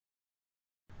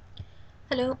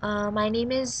Hello, my name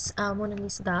is Mona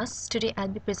Lisa Das. Today I'll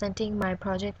be presenting my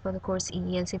project for the course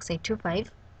EEL6825.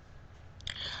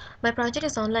 My project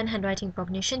is online handwriting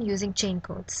recognition using chain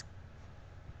codes.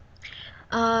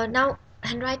 Now,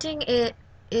 handwriting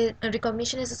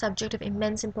recognition is a subject of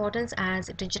immense importance as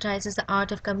it digitizes the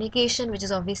art of communication, which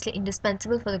is obviously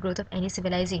indispensable for the growth of any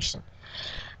civilization.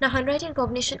 Now, handwriting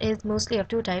recognition is mostly of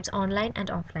two types, online and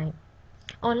offline.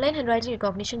 Online handwriting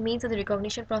recognition means that the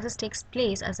recognition process takes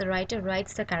place as the writer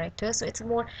writes the characters, so it's a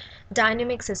more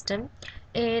dynamic system.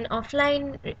 In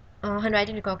offline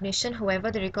handwriting recognition,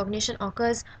 however, the recognition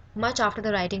occurs much after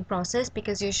the writing process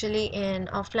because usually in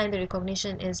offline the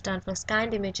recognition is done for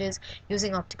scanned images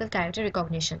using optical character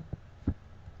recognition.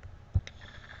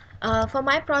 For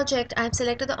my project, I have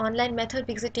selected the online method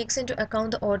because it takes into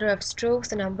account the order of strokes,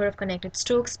 the number of connected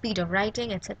strokes, speed of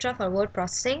writing, etc. for word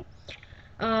processing.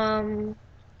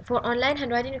 For online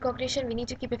handwriting recognition, we need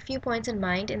to keep a few points in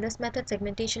mind. In this method,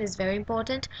 segmentation is very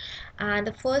important, and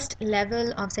the first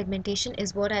level of segmentation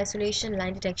is word isolation,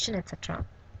 line detection, etc.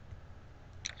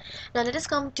 Now let us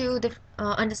come to the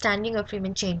understanding of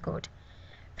Freeman chain code.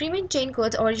 Freeman chain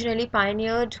codes, originally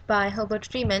pioneered by Herbert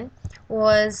Freeman,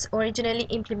 was originally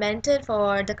implemented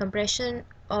for the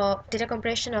data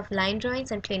compression of line drawings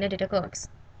and planar data curves.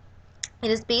 It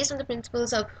is based on the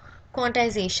principles of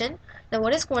quantization. Now,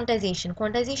 what is quantization?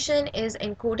 Quantization is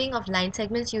encoding of line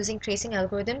segments using tracing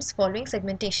algorithms following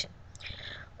segmentation.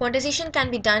 Quantization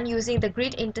can be done using the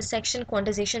grid intersection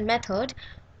quantization method,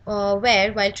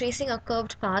 where, while tracing a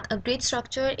curved path, a grid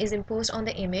structure is imposed on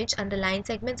the image and the line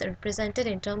segments are represented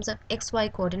in terms of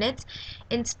xy coordinates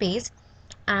in space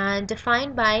and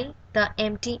defined by the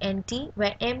empty nt,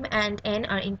 where m and n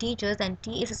are integers and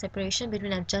t is a separation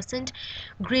between adjacent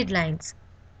grid lines.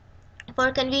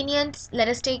 For convenience, let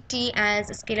us take t as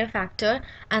a scalar factor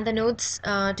and the nodes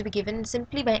to be given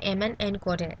simply by m and n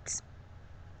coordinates.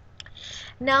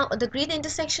 Now, the grid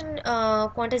intersection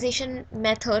quantization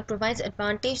method provides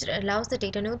advantage that allows the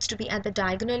data nodes to be at the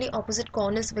diagonally opposite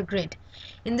corners of a grid.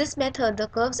 In this method, the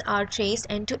curves are traced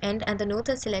end to end and the nodes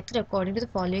are selected according to the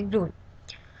following rule.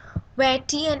 Where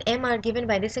t and m are given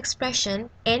by this expression,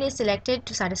 n is selected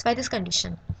to satisfy this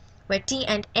condition. Where t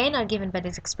and n are given by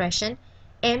this expression,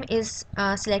 m is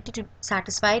selected to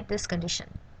satisfy this condition.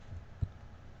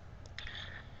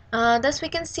 Thus we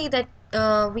can see that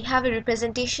we have a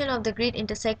representation of the grid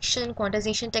intersection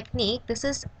quantization technique. This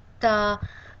is the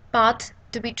path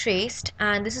to be traced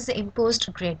and this is the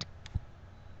imposed grid.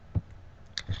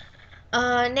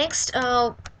 Next,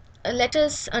 let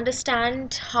us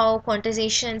understand how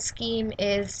quantization scheme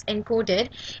is encoded.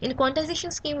 In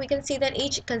quantization scheme, we can see that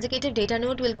each consecutive data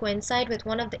node will coincide with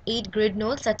one of the 8 grid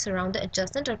nodes that surround the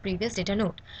adjacent or previous data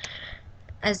node,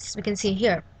 as we can see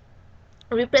here.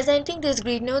 Representing these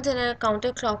grid nodes in a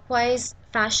counterclockwise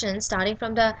fashion starting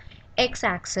from the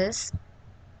x-axis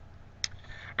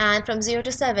and from 0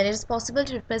 to 7, it is possible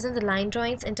to represent the line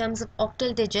drawings in terms of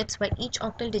octal digits, where each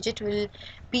octal digit will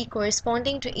be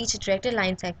corresponding to each directed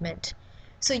line segment.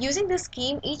 So using this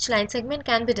scheme, each line segment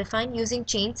can be defined using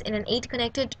chains in an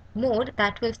 8-connected mode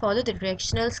that will follow the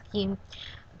directional scheme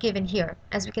given here.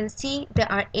 As we can see,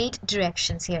 there are 8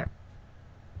 directions here.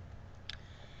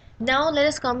 Now let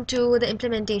us come to the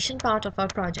implementation part of our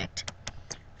project.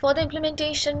 For the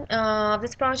implementation of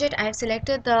this project, I have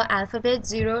selected the alphabet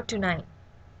 0 to 9.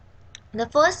 The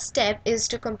first step is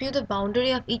to compute the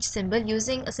boundary of each symbol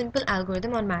using a simple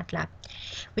algorithm on MATLAB,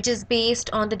 which is based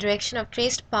on the direction of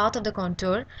traced path of the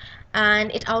contour,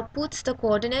 and it outputs the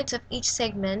coordinates of each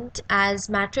segment as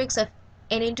matrix of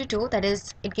n into 2, that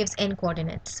is, it gives n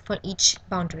coordinates for each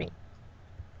boundary.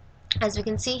 As we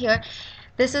can see here,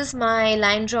 this is my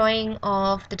line drawing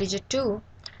of the digit 2,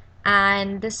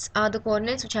 and these are the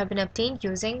coordinates which have been obtained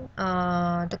using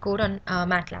the code on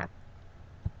MATLAB.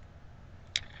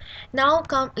 Now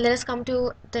let us come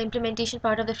to the implementation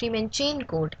part of the Freeman chain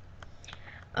code.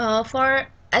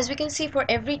 As we can see, for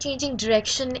every changing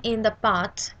direction in the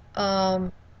path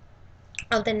of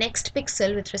the next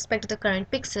pixel with respect to the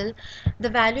current pixel, the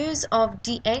values of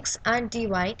dx and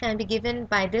dy can be given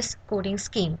by this coding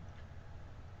scheme.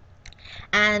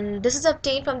 And this is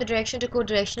obtained from the direction to code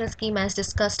directional scheme as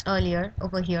discussed earlier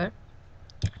over here.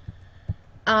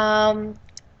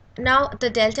 Now the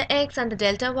delta x and the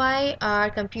delta y are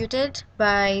computed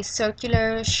by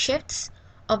circular shifts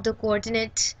of the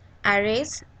coordinate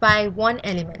arrays by one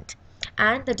element,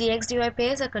 and the dx dy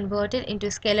pairs are converted into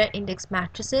scalar index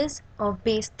matrices of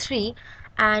base 3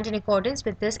 and in accordance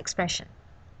with this expression.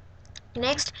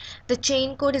 Next, the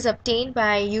chain code is obtained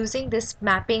by using this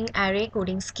mapping array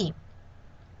coding scheme.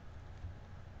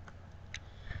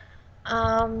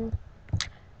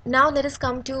 Now let us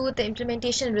come to the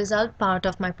implementation result part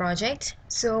of my project.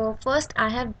 So first I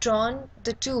have drawn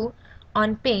the 2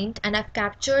 on Paint, and I've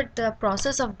captured the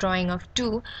process of drawing of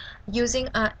 2 using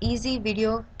a easy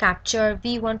video capture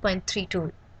V1.3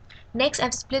 tool. Next,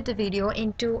 I've split the video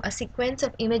into a sequence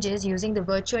of images using the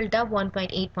virtual dub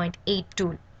 1.8.8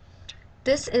 tool.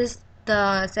 This is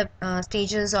the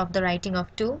stages of the writing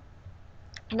of 2.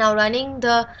 Now, running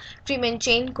the Freeman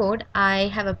chain code, I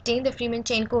have obtained the Freeman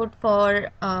chain code for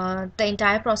the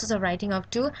entire process of writing of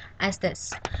 2 as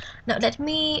this. Now let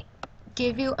me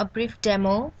give you a brief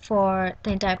demo for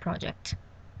the entire project.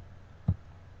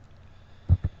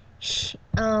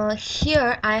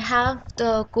 Here I have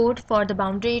the code for the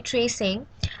boundary tracing,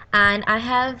 and I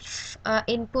have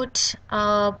input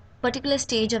a particular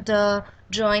stage of the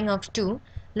drawing of 2.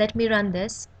 Let me run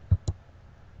this.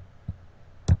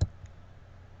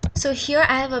 So here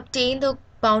I have obtained the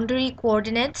boundary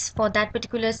coordinates for that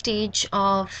particular stage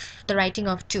of the writing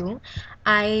of 2.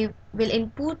 I will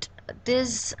input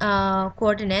these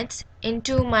coordinates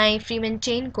into my Freeman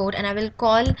chain code, and I will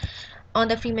call on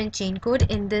the Freeman chain code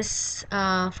in this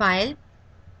file.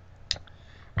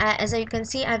 As you can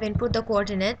see, I've input the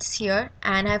coordinates here,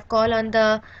 and I've called on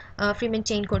the Freeman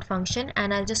chain code function,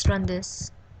 and I'll just run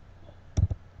this.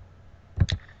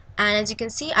 And as you can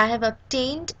see, I have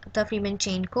obtained the Freeman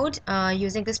chain code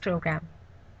using this program.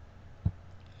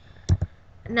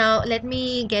 Now let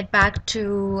me get back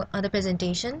to the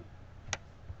presentation.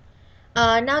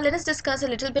 Now let us discuss a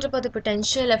little bit about the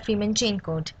potential of Freeman chain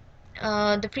code.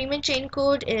 The Freeman chain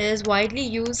code is widely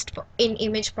used in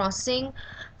image processing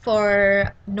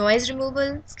for noise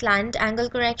removal, slant angle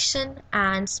correction,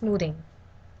 and smoothing.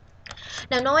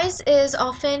 Now, noise is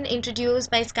often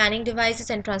introduced by scanning devices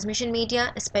and transmission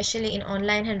media, especially in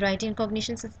online handwriting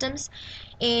recognition systems.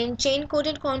 In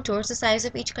chain-coded contours, the size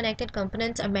of each connected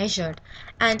components are measured,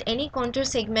 and any contour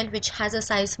segment which has a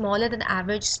size smaller than the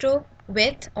average stroke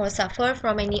width or suffer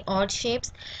from any odd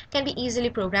shapes can be easily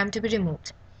programmed to be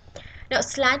removed. Now,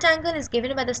 slant angle is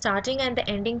given by the starting and the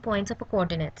ending points of a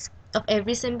coordinates of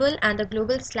every symbol, and the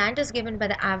global slant is given by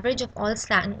the average of all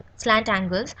slant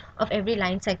angles of every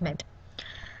line segment.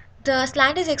 The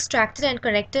slant is extracted and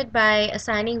corrected by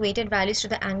assigning weighted values to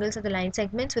the angles of the line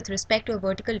segments with respect to a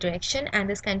vertical direction, and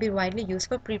this can be widely used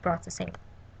for pre-processing.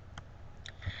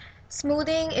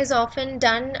 Smoothing is often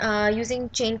done using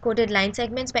chain-coded line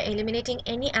segments by eliminating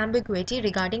any ambiguity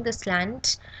regarding the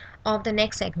slant of the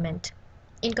next segment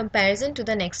in comparison to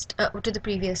the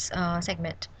previous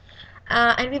segment.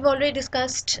 And we've already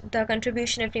discussed the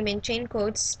contribution of Freeman chain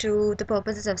codes to the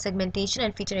purposes of segmentation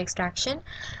and feature extraction.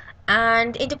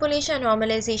 And interpolation and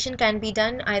normalization can be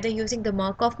done either using the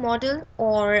Markov model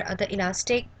or the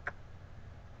elastic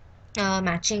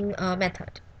matching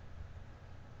method.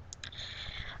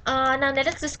 Now let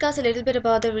us discuss a little bit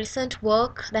about the recent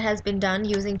work that has been done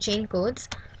using chain codes.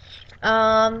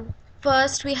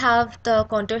 First, we have the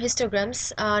contour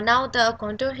histograms. Now the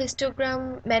contour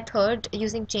histogram method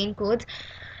using chain codes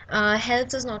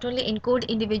helps us not only encode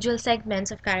individual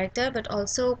segments of character but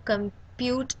also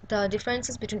compute the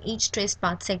differences between each traced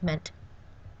path segment.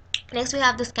 Next, we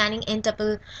have the scanning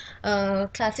n-tuple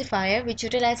classifier, which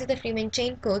utilizes the Freeman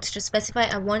chain codes to specify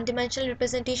a one-dimensional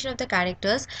representation of the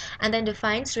characters and then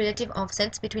defines relative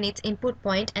offsets between its input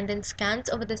point and then scans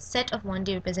over the set of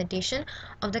 1D representation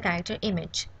of the character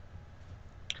image.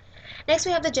 Next,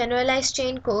 we have the generalized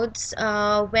chain codes,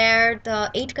 where the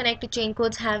 8 connected chain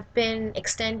codes have been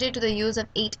extended to the use of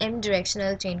 8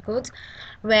 m-directional chain codes,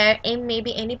 where m may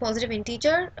be any positive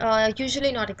integer,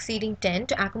 usually not exceeding 10,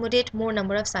 to accommodate more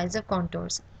number of sizes of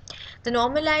contours. The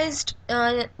normalized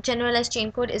generalized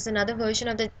chain code is another version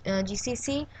of the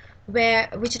GCC,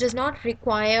 which does not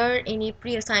require any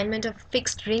pre-assignment of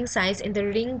fixed ring size in the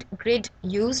ringed grid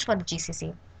used for the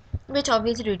GCC, which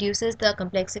obviously reduces the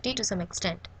complexity to some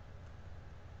extent.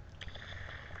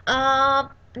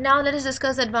 Now let us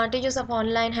discuss the advantages of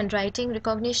online handwriting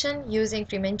recognition using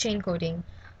Freeman chain coding.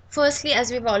 Firstly, as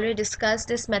we've already discussed,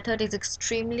 this method is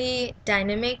extremely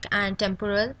dynamic and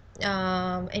temporal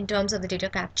in terms of the data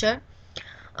capture.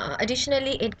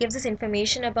 Additionally, it gives us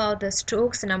information about the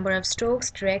strokes, the number of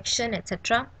strokes, direction,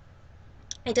 etc.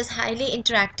 It is highly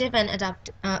interactive and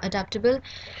adaptable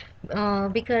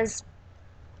because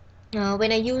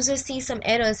when a user sees some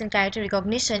errors in character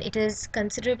recognition, it is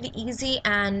considerably easy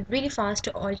and really fast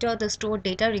to alter the stored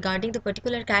data regarding the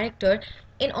particular character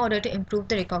in order to improve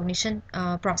the recognition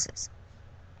process.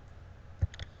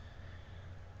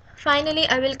 Finally,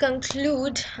 I will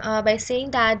conclude by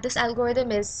saying that this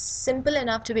algorithm is simple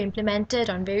enough to be implemented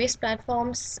on various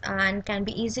platforms and can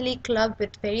be easily clubbed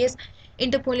with various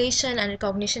interpolation and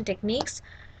recognition techniques.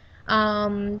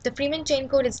 The Freeman chain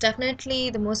code is definitely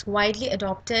the most widely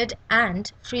adopted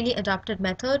and freely adopted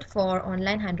method for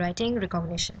online handwriting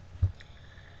recognition.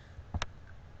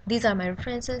 These are my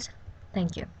references.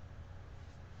 Thank you.